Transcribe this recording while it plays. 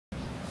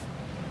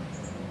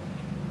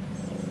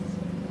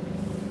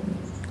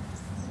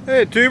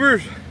Hey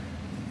tubers,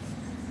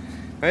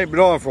 I ain't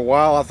been on for a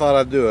while. I thought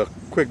I'd do a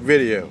quick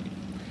video.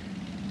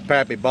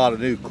 Pappy bought a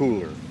new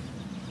cooler.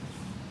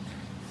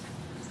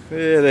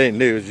 It ain't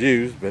new, it's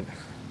used, but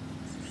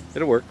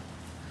it'll work.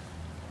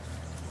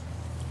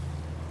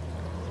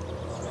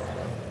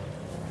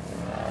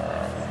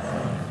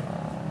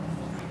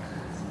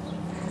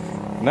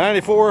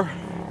 '94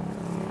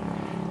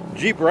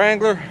 Jeep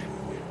Wrangler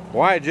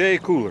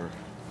Yj cooler.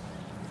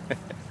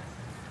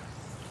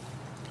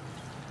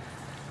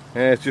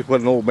 And it's just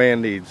what an old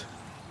man needs.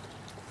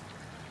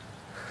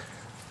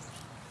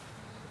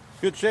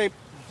 Good shape.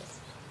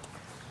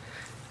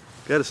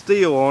 Got a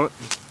steel on it.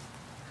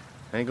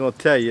 Ain't gonna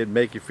tell you, it'd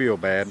make you feel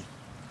bad.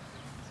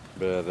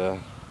 But look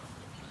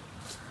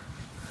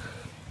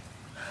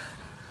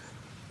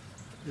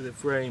at the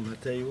frame,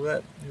 I tell you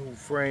what, the old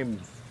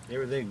frame,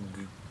 everything,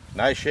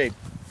 nice shape.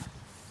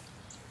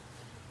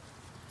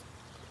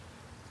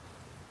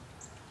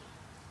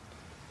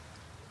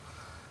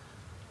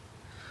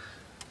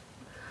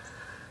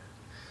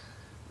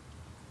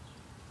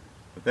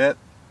 But that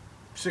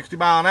 60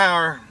 mile an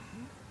hour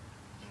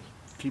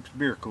keeps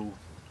beer cool,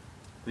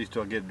 at least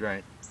till I get a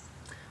drink.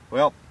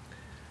 Well,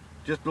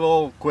 just a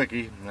little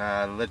quickie,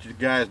 let you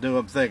guys know what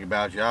I'm thinking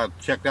about you. I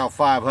checked out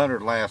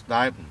 500 last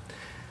night, and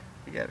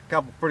he got a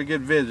couple pretty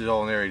good visits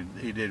on there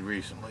he did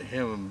recently,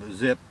 him and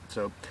Zip.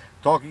 So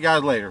talk to you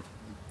guys later.